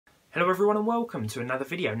Hello everyone and welcome to another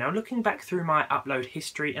video. Now looking back through my upload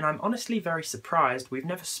history, and I'm honestly very surprised we've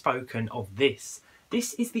never spoken of this.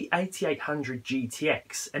 This is the 8800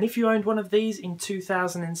 GTX, and if you owned one of these in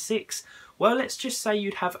 2006, well, let's just say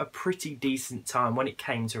you'd have a pretty decent time when it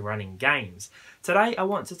came to running games. Today I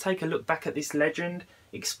want to take a look back at this legend,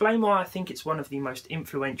 explain why I think it's one of the most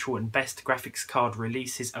influential and best graphics card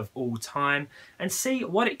releases of all time, and see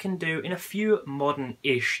what it can do in a few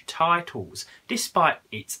modern-ish titles, despite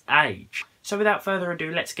its age. So without further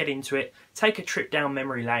ado, let's get into it, take a trip down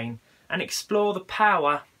memory lane, and explore the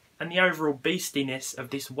power and the overall beastiness of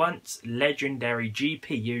this once legendary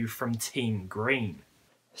GPU from Team Green.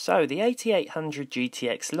 So, the 8800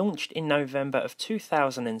 GTX launched in November of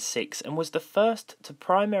 2006 and was the first to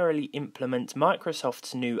primarily implement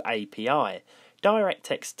Microsoft's new API,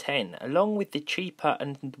 DirectX 10, along with the cheaper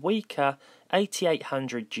and weaker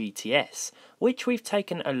 8800 GTS, which we've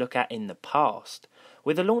taken a look at in the past.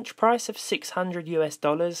 With a launch price of $600 US,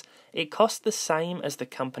 it cost the same as the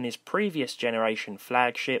company's previous generation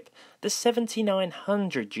flagship, the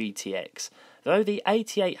 7900 GTX, though the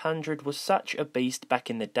 8800 was such a beast back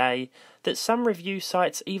in the day that some review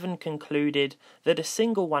sites even concluded that a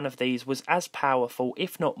single one of these was as powerful,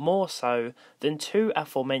 if not more so, than two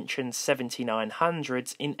aforementioned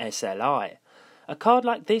 7900s in SLI. A card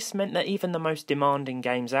like this meant that even the most demanding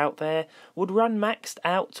games out there would run maxed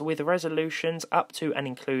out with resolutions up to and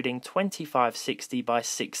including 2560 by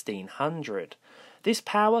 1600. This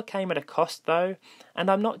power came at a cost though,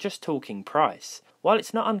 and I'm not just talking price. While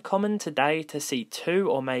it's not uncommon today to see two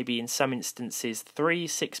or maybe in some instances three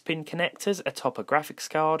 6-pin connectors atop a graphics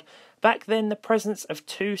card, back then the presence of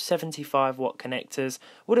two 75-watt connectors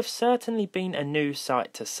would have certainly been a new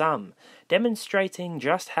sight to some, demonstrating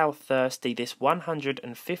just how thirsty this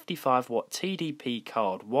 155-watt TDP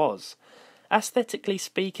card was. Aesthetically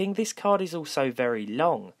speaking, this card is also very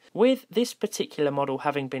long, with this particular model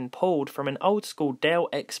having been pulled from an old school Dell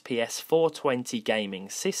XPS 420 gaming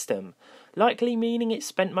system, likely meaning it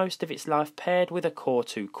spent most of its life paired with a Core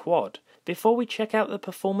 2 quad. Before we check out the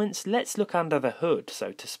performance, let's look under the hood,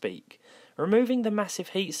 so to speak. Removing the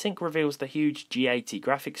massive heatsink reveals the huge G80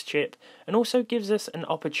 graphics chip, and also gives us an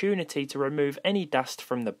opportunity to remove any dust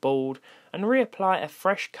from the board and reapply a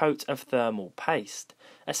fresh coat of thermal paste.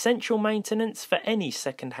 Essential maintenance for any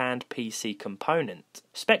second-hand PC component.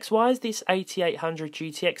 Specs-wise, this 8800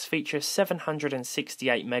 GTX features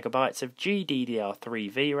 768MB of GDDR3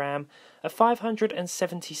 VRAM, a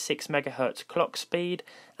 576MHz clock speed,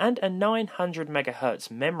 and a 900MHz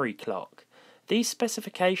memory clock. These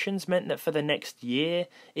specifications meant that for the next year,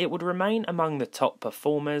 it would remain among the top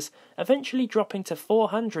performers, eventually dropping to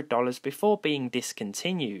 $400 before being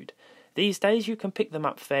discontinued. These days you can pick them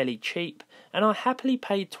up fairly cheap, and I happily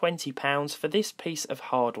paid £20 for this piece of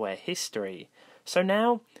hardware history. So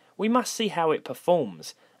now, we must see how it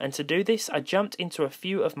performs, and to do this I jumped into a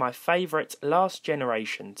few of my favourite last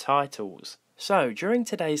generation titles. So, during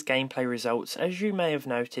today's gameplay results, as you may have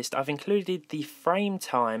noticed, I've included the frame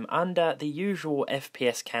time under the usual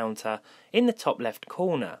FPS counter in the top left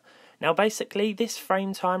corner. Now basically, this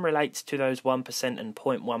frame time relates to those 1% and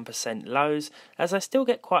 0.1% lows, as I still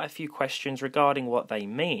get quite a few questions regarding what they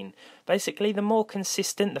mean. Basically, the more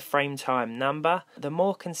consistent the frame time number, the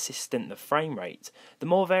more consistent the frame rate. The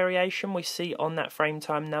more variation we see on that frame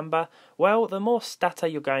time number, well, the more stutter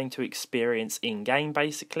you're going to experience in-game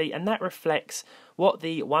basically, and that reflects what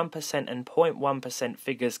the 1% and 0.1%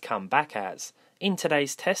 figures come back as. In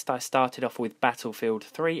today's test I started off with Battlefield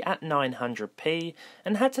 3 at 900p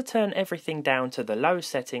and had to turn everything down to the low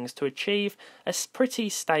settings to achieve a pretty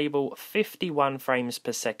stable 51 frames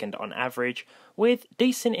per second on average, with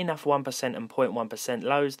decent enough 1% and 0.1%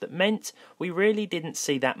 lows that meant we really didn't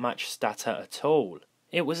see that much stutter at all.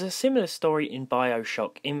 It was a similar story in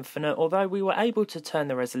Bioshock Infinite, although we were able to turn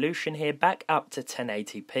the resolution here back up to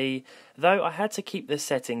 1080p, though I had to keep the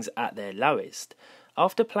settings at their lowest.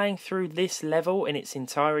 After playing through this level in its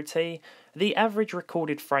entirety, the average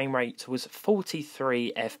recorded frame rate was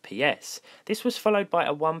 43 FPS. This was followed by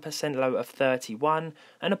a 1% low of 31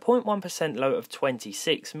 and a 0.1% low of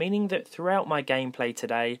 26, meaning that throughout my gameplay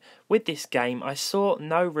today with this game I saw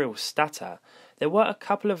no real stutter. There were a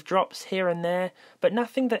couple of drops here and there, but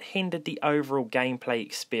nothing that hindered the overall gameplay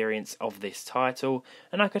experience of this title,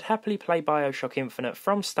 and I could happily play Bioshock Infinite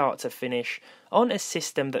from start to finish on a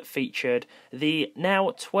system that featured the now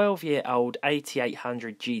 12-year-old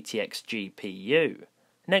 8800 GTX GPU.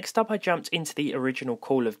 Next up I jumped into the original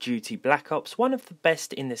Call of Duty Black Ops, one of the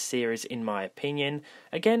best in the series in my opinion.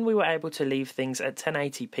 Again, we were able to leave things at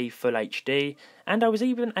 1080p Full HD, and I was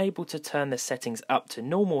even able to turn the settings up to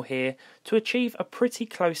normal here to achieve a pretty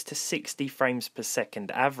close to 60 frames per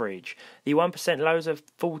second average. The 1% lows of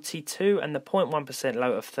 42 and the 0.1%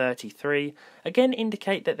 low of 33 again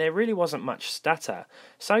indicate that there really wasn't much stutter.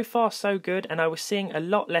 So far so good, and I was seeing a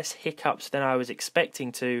lot less hiccups than I was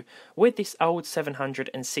expecting to with this old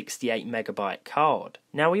 768MB card.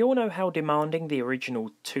 Now, we all know how demanding the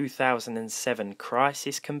original 2007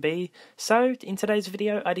 Crysis can be, so in today's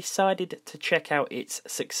video I decided to check out its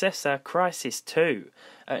successor, Crysis 2.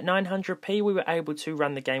 At 900p we were able to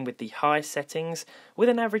run the game with the high settings with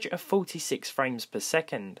an average of 46 frames per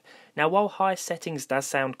second. Now, while high settings does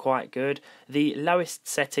sound quite good, the lowest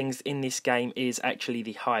settings in this game is actually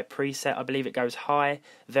the high preset. I believe it goes high,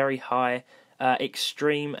 very high,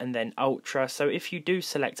 extreme and then ultra. So if you do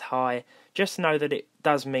select high, just know that it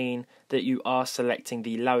does mean that you are selecting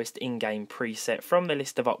the lowest in-game preset from the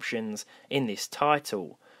list of options in this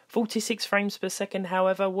title. 46 frames per second,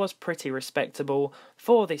 however, was pretty respectable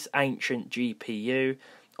for this ancient GPU,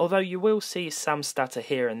 although you will see some stutter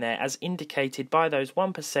here and there as indicated by those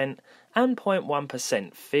 1% and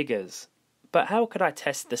 0.1% figures. But how could I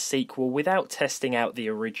test the sequel without testing out the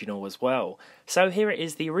original as well? So here it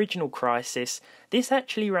is, the original Crysis. This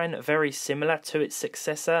actually ran very similar to its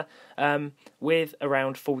successor, with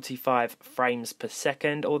around 45 frames per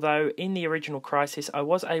second, although in the original Crysis I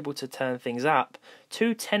was able to turn things up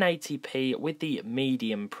to 1080p with the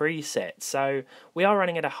medium preset. So we are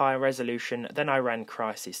running at a higher resolution than I ran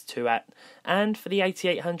Crysis 2 at, and for the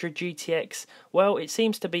 8800 GTX, well, it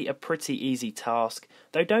seems to be a pretty easy task,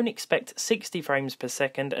 though don't expect 60 frames per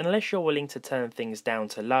second unless you're willing to turn things down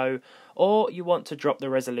to low, or you want to drop the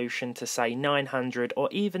resolution to say 900 or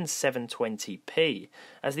even 720p,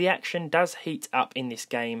 as the action does heat up in this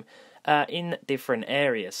game in different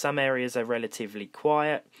areas. Some areas are relatively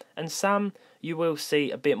quiet, and some you will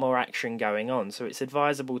see a bit more action going on, so it's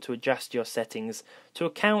advisable to adjust your settings to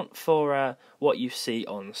account for what you see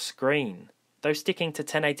on screen. Though sticking to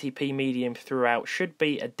 1080p medium throughout should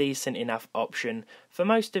be a decent enough option for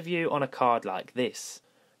most of you on a card like this.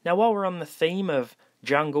 Now, while we're on the theme of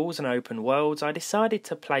jungles and open worlds, I decided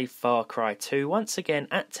to play Far Cry 2 once again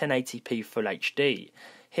at 1080p Full HD.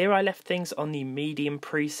 Here I left things on the medium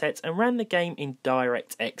preset and ran the game in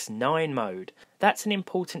DirectX 9 mode. That's an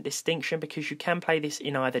important distinction because you can play this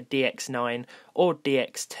in either DX9 or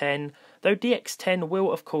DX10, though DX10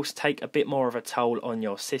 will of course take a bit more of a toll on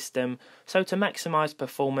your system, so to maximise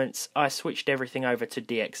performance I switched everything over to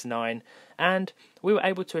DX9 and we were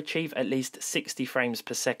able to achieve at least 60 frames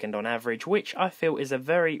per second on average, which I feel is a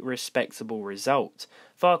very respectable result.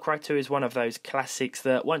 Far Cry 2 is one of those classics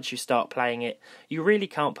that once you start playing it, you really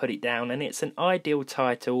can't put it down, and it's an ideal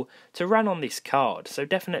title to run on this card, so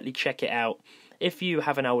definitely check it out if you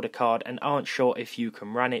have an older card and aren't sure if you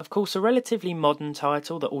can run it. Of course, a relatively modern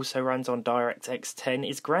title that also runs on DirectX 10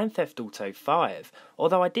 is Grand Theft Auto 5.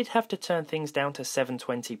 Although I did have to turn things down to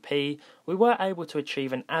 720p, we were able to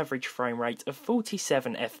achieve an average frame rate of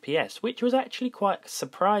 47 FPS, which was actually quite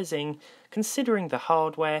surprising considering the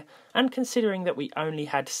hardware and considering that we only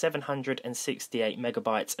had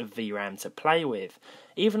 768MB of VRAM to play with.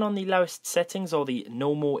 Even on the lowest settings, or the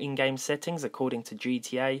normal in-game settings according to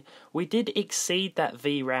GTA, we did exceed that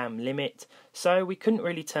VRAM limit, so we couldn't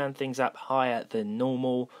really turn things up higher than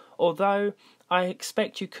normal, although I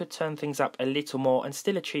expect you could turn things up a little more and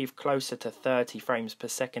still achieve closer to 30 frames per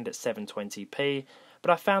second at 720p,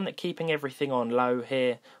 but I found that keeping everything on low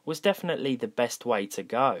here was definitely the best way to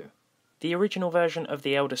go. The original version of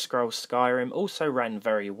The Elder Scrolls Skyrim also ran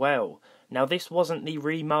very well. Now, this wasn't the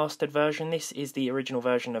remastered version, this is the original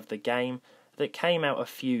version of the game that came out a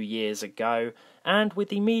few years ago, and with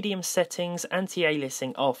the medium settings,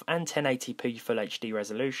 anti-aliasing off and 1080p Full HD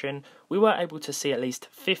resolution, we were able to see at least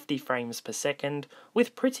 50 frames per second,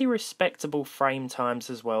 with pretty respectable frame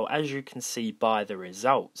times as well, as you can see by the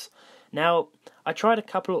results. Now, I tried a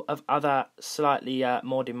couple of other slightly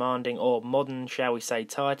more demanding or modern, shall we say,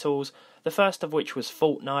 titles, the first of which was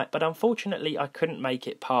Fortnite, but unfortunately I couldn't make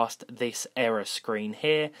it past this error screen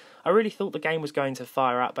here. I really thought the game was going to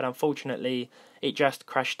fire up, but unfortunately it just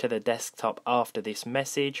crashed to the desktop after this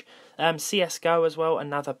message. CSGO as well,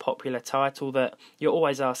 another popular title that you're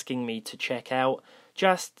always asking me to check out,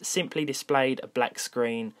 just simply displayed a black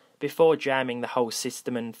screen before jamming the whole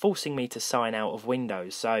system and forcing me to sign out of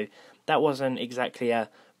Windows, so that wasn't exactly a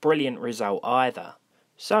brilliant result either.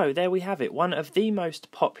 So there we have it, one of the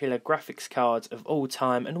most popular graphics cards of all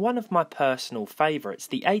time and one of my personal favourites,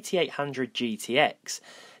 the 8800 GTX.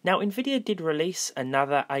 Now, Nvidia did release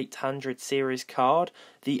another 800 series card,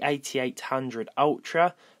 the 8800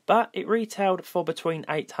 Ultra, but it retailed for between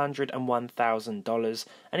 $800 and $1,000,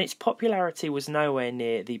 and its popularity was nowhere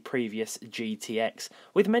near the previous GTX,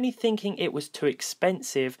 with many thinking it was too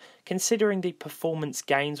expensive considering the performance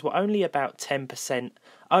gains were only about 10%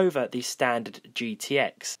 over the standard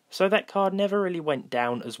GTX. So that card never really went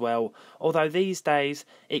down as well, although these days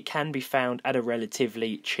it can be found at a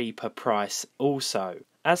relatively cheaper price also.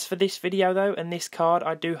 As for this video though, and this card,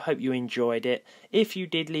 I do hope you enjoyed it. If you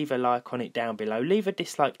did, leave a like on it down below. Leave a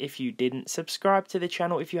dislike if you didn't. Subscribe to the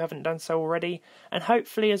channel if you haven't done so already. And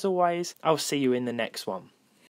hopefully, as always, I'll see you in the next one.